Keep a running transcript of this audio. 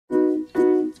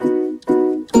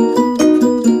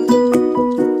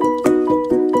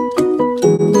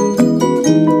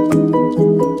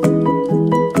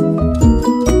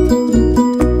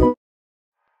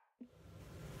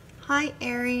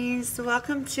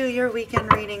welcome to your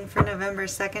weekend reading for November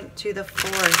 2nd to the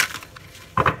 4th.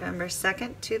 November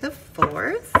 2nd to the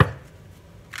 4th.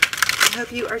 I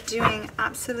hope you are doing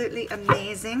absolutely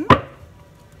amazing. I'd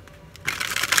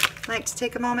like to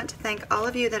take a moment to thank all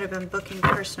of you that have been booking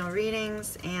personal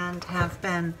readings and have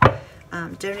been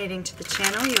donating to the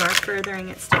channel. You are furthering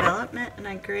its development, and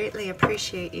I greatly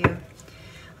appreciate you.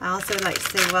 I also would like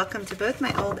to say welcome to both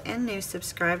my old and new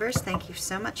subscribers. Thank you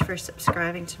so much for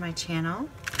subscribing to my channel.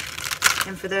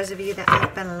 And for those of you that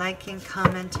have been liking,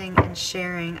 commenting, and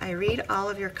sharing, I read all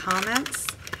of your comments.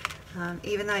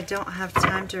 Even though I don't have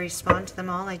time to respond to them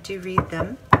all, I do read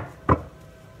them.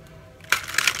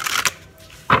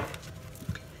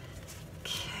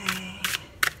 Okay.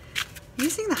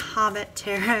 Using the Hobbit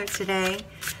Tarot today.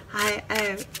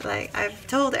 I've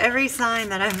told every sign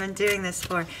that I've been doing this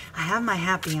for, I have my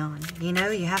happy on. You know,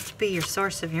 you have to be your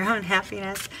source of your own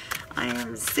happiness. I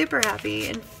am super happy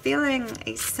and feeling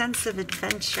a sense of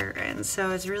adventure, and so I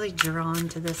was really drawn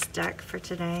to this deck for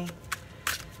today.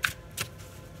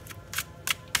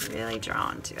 Really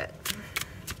drawn to it.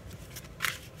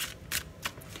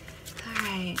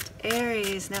 Alright,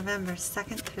 Aries, November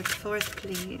 2nd through 4th,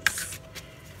 please.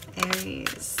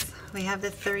 Aries. We have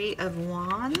the Three of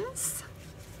Wands.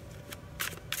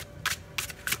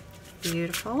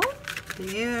 Beautiful,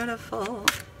 beautiful.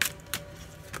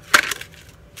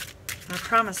 I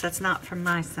promise that's not from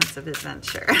my sense of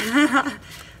adventure.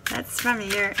 That's from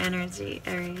your energy,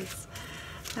 Aries.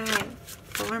 Alright,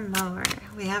 4 more.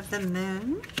 We have the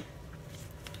Moon.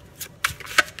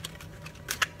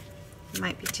 You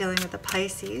might be dealing with a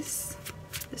Pisces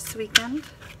this weekend.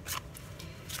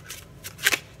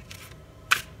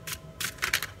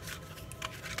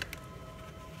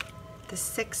 The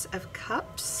Six of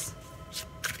Cups.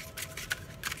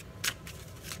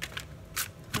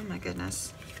 Oh my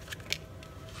goodness.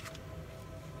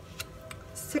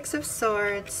 Six of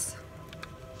Swords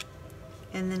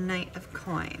and the Knight of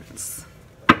Coins.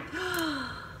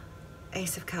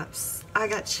 Ace of Cups. I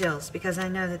got chills because I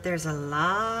know that there's a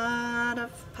lot of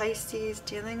Pisces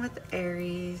dealing with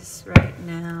Aries right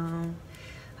now.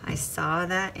 I saw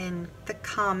that in the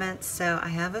comments, so I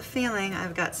have a feeling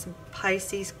I've got some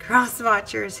Pisces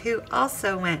cross-watchers who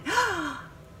also went,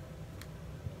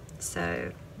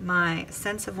 so my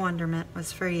sense of wonderment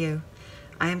was for you.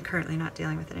 I am currently not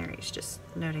dealing with an Aries, just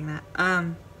noting that.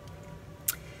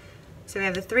 So we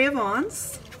have the Three of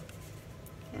Wands,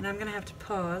 and I'm going to have to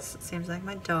pause. It seems like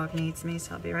my dog needs me,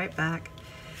 so I'll be right back.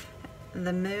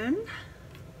 The Moon.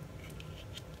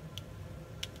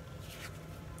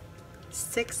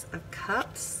 Six of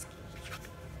Cups,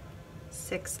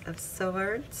 Six of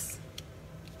Swords,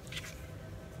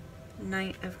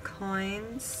 Knight of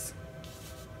Coins,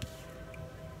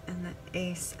 and the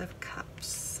Ace of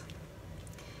Cups.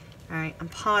 Alright, I'm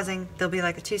pausing. There'll be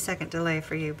like a 2-second delay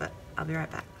for you, but I'll be right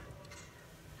back.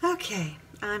 Okay,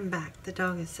 I'm back. The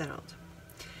dog is settled.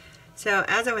 So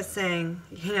as I was saying,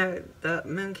 you know, the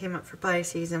Moon came up for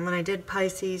Pisces, and when I did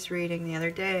Pisces reading the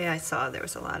other day, I saw there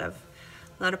was a lot of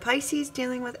Pisces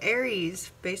dealing with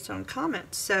Aries based on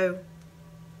comments. So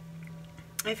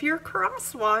if you're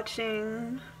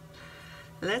cross-watching,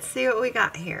 let's see what we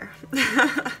got here.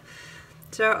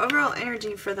 So overall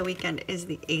energy for the weekend is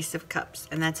the Ace of Cups,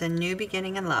 and that's a new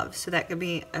beginning in love. So that could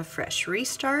be a fresh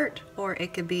restart, or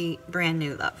it could be brand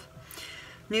new love.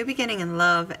 New beginning in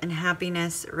love and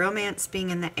happiness, romance being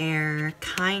in the air,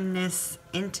 kindness,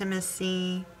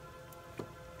 intimacy.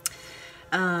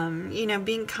 You know,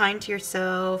 being kind to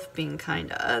yourself, being kind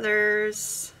to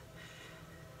others.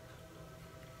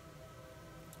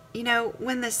 You know,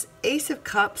 when this Ace of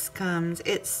Cups comes,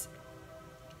 it's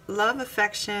love,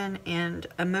 affection, and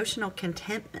emotional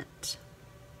contentment.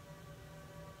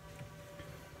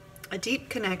 A deep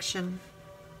connection.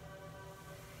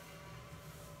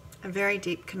 A very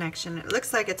deep connection. It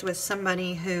looks like it's with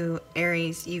somebody who,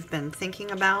 Aries, you've been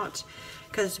thinking about.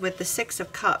 Because with the Six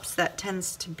of Cups, that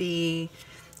tends to be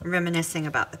reminiscing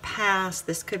about the past.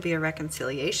 This could be a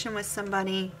reconciliation with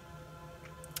somebody.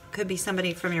 Could be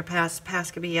somebody from your past.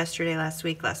 Past could be yesterday, last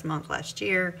week, last month, last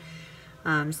year.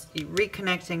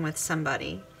 Reconnecting with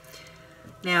somebody.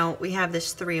 Now, we have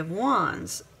this Three of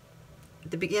Wands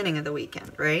at the beginning of the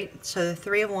weekend, right? So the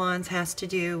Three of Wands has to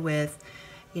do with,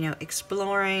 you know,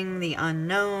 exploring the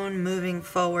unknown, moving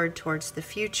forward towards the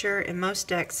future. In most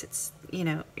decks, it's, you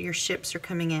know, your ships are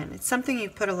coming in. It's something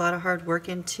you've put a lot of hard work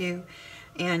into,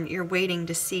 and you're waiting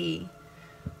to see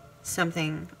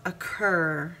something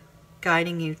occur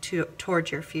guiding you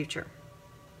towards your future.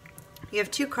 You have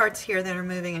two cards here that are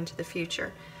moving into the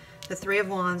future. The Three of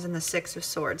Wands and the Six of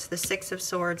Swords. The Six of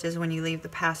Swords is when you leave the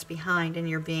past behind and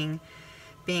you're being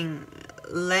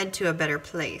led to a better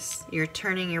place. You're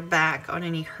turning your back on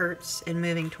any hurts and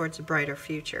moving towards a brighter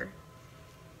future.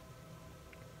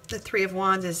 The Three of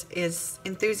Wands is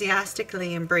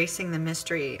enthusiastically embracing the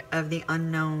mystery of the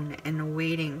unknown and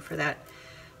waiting for that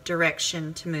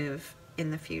direction to move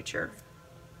in the future.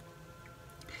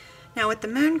 Now with the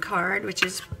Moon card, which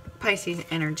is Pisces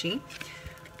energy,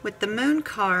 with the Moon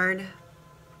card,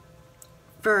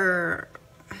 for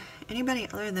anybody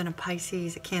other than a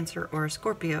Pisces, a Cancer, or a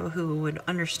Scorpio who would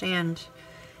understand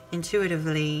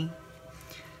intuitively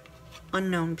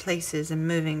unknown places and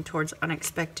moving towards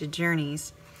unexpected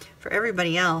journeys, for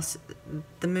everybody else,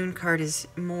 the Moon card is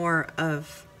more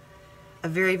of a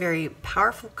very, very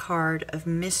powerful card of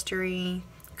mystery,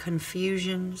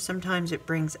 confusion. Sometimes it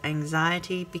brings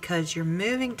anxiety because you're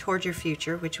moving towards your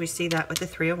future, which we see that with the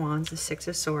Three of Wands, the Six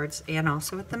of Swords, and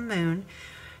also with the Moon.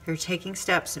 You're taking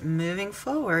steps, moving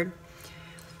forward,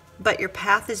 but your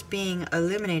path is being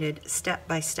illuminated step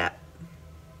by step.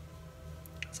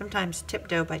 Sometimes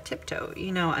tiptoe by tiptoe.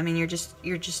 You know, I mean,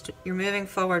 you're moving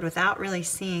forward without really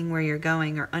seeing where you're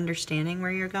going or understanding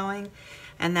where you're going,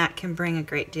 and that can bring a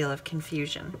great deal of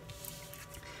confusion.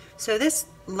 So this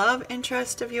love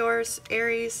interest of yours,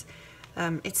 Aries,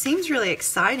 it seems really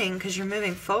exciting because you're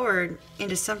moving forward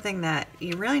into something that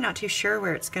you're really not too sure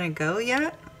where it's going to go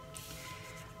yet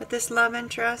with this love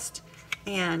interest,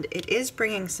 and it is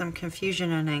bringing some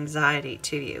confusion and anxiety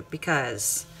to you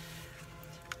because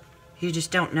you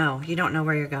just don't know. You don't know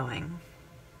where you're going.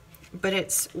 But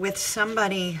it's with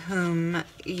somebody whom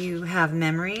you have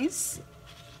memories,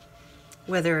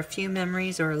 whether a few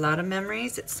memories or a lot of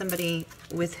memories. It's somebody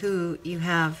with who you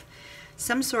have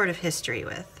some sort of history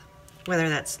with, whether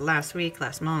that's last week,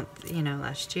 last month, you know,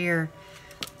 last year.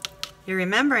 You're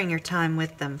remembering your time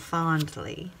with them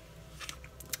fondly.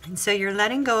 And so you're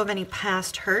letting go of any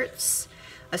past hurts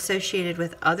associated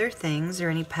with other things or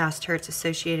any past hurts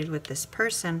associated with this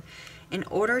person in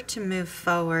order to move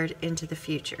forward into the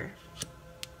future.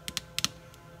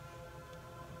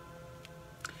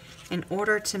 In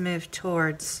order to move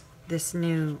towards this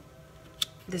new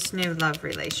love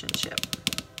relationship.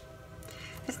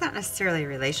 It's not necessarily a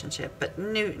relationship, but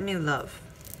new love.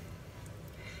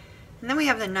 And then we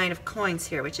have the Knight of Coins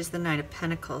here, which is the Knight of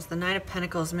Pentacles. The Knight of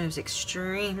Pentacles moves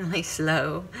extremely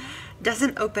slow,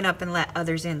 doesn't open up and let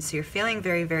others in. So you're feeling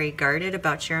very, very guarded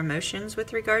about your emotions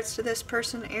with regards to this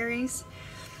person, Aries.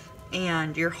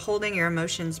 And you're holding your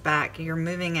emotions back. You're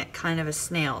moving at kind of a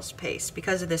snail's pace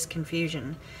because of this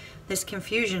confusion. This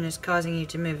confusion is causing you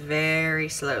to move very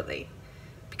slowly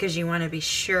because you want to be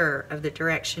sure of the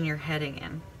direction you're heading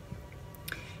in.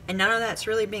 And none of that's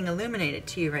really being illuminated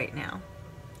to you right now.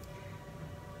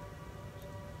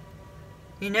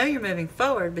 You know you're moving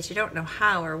forward, but you don't know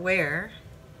how or where.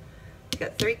 You've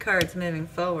got 3 cards moving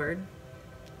forward.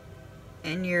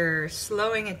 And you're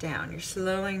slowing it down. You're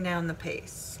slowing down the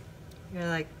pace. You're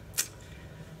like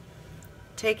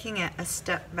taking it a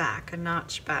step back, a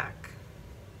notch back.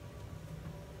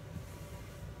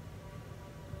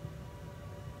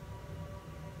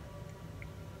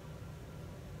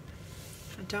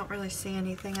 I don't really see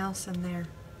anything else in there.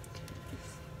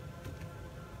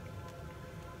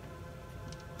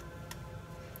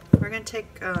 We're going to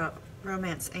take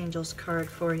Romance Angels card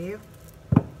for you.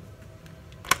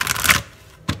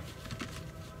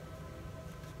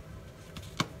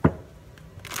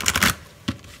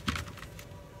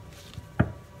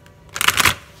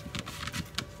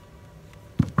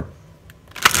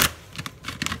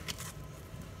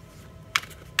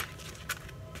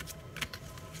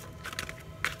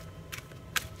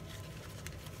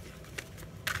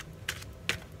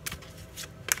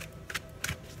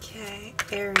 Okay,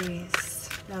 Aries,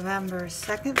 November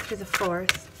 2nd through the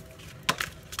 4th.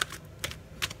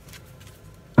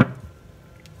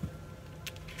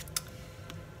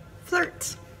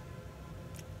 Flirt.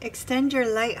 Extend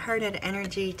your lighthearted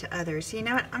energy to others. You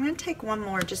know what? I'm going to take one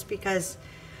more just because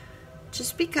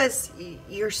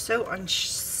you're so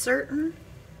uncertain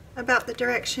about the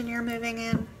direction you're moving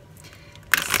in.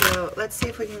 So let's see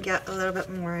if we can get a little bit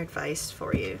more advice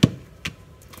for you.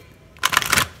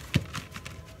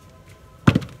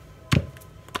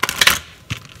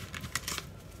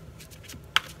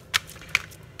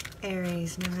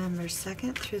 Aries, November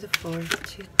 2nd through the 4th,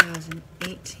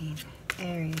 2018.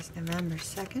 Aries, November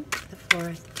 2nd to the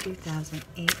 4th,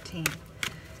 2018.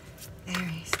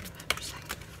 Aries, November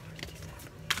 2nd to the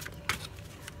 4th, 2018.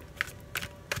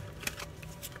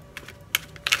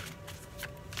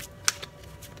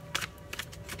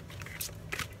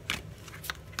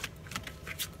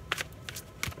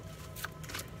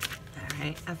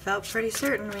 Alright, I felt pretty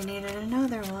certain we needed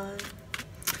another one.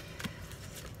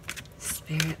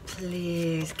 Spirit,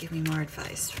 please give me more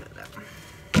advice for them.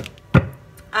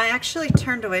 I actually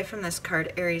turned away from this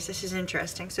card, Aries. This is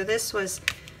interesting. So this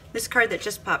card that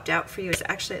just popped out for you is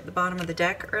actually at the bottom of the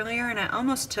deck earlier, and I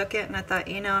almost took it, and I thought,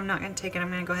 you know, I'm not going to take it.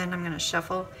 I'm going to go ahead and I'm going to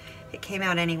shuffle. It came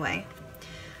out anyway.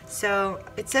 So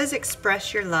it says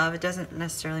express your love. It doesn't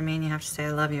necessarily mean you have to say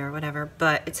I love you or whatever,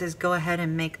 but it says go ahead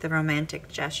and make the romantic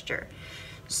gesture.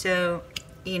 So,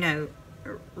 you know,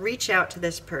 reach out to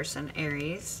this person,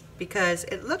 Aries, because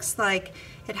it looks like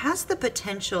it has the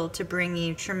potential to bring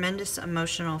you tremendous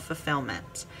emotional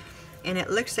fulfillment. And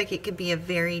it looks like it could be a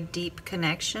very deep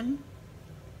connection,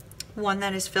 one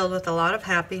that is filled with a lot of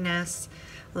happiness,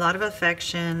 a lot of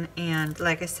affection, and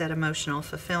like I said, emotional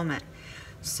fulfillment.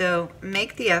 So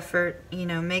make the effort, you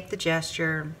know, make the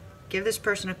gesture, give this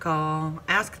person a call,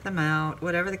 ask them out,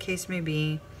 whatever the case may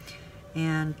be,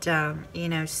 and, you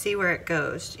know, see where it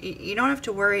goes. You don't have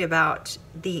to worry about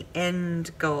the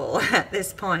end goal at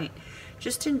this point.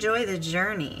 Just enjoy the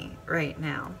journey right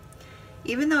now.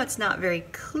 Even though it's not very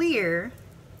clear,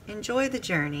 enjoy the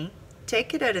journey.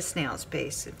 Take it at a snail's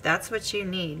pace. If that's what you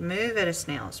need, move at a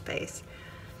snail's pace.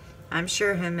 I'm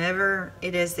sure whomever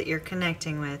it is that you're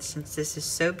connecting with, since this is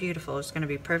so beautiful, is going to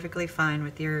be perfectly fine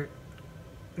with your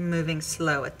moving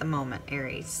slow at the moment,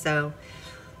 Aries. So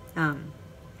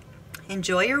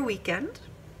enjoy your weekend.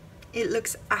 It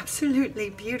looks absolutely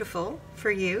beautiful for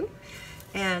you.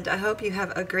 And I hope you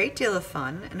have a great deal of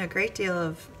fun and a great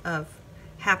deal of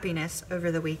happiness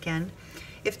over the weekend.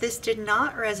 If this did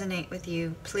not resonate with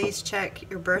you, please check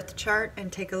your birth chart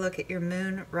and take a look at your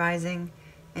moon, rising,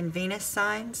 and Venus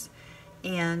signs.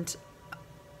 And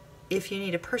if you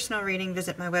need a personal reading,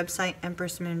 visit my website,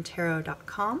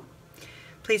 empressmoontarot.com.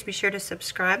 Please be sure to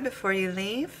subscribe before you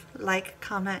leave, like,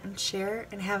 comment, and share,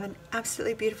 and have an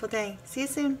absolutely beautiful day. See you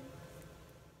soon.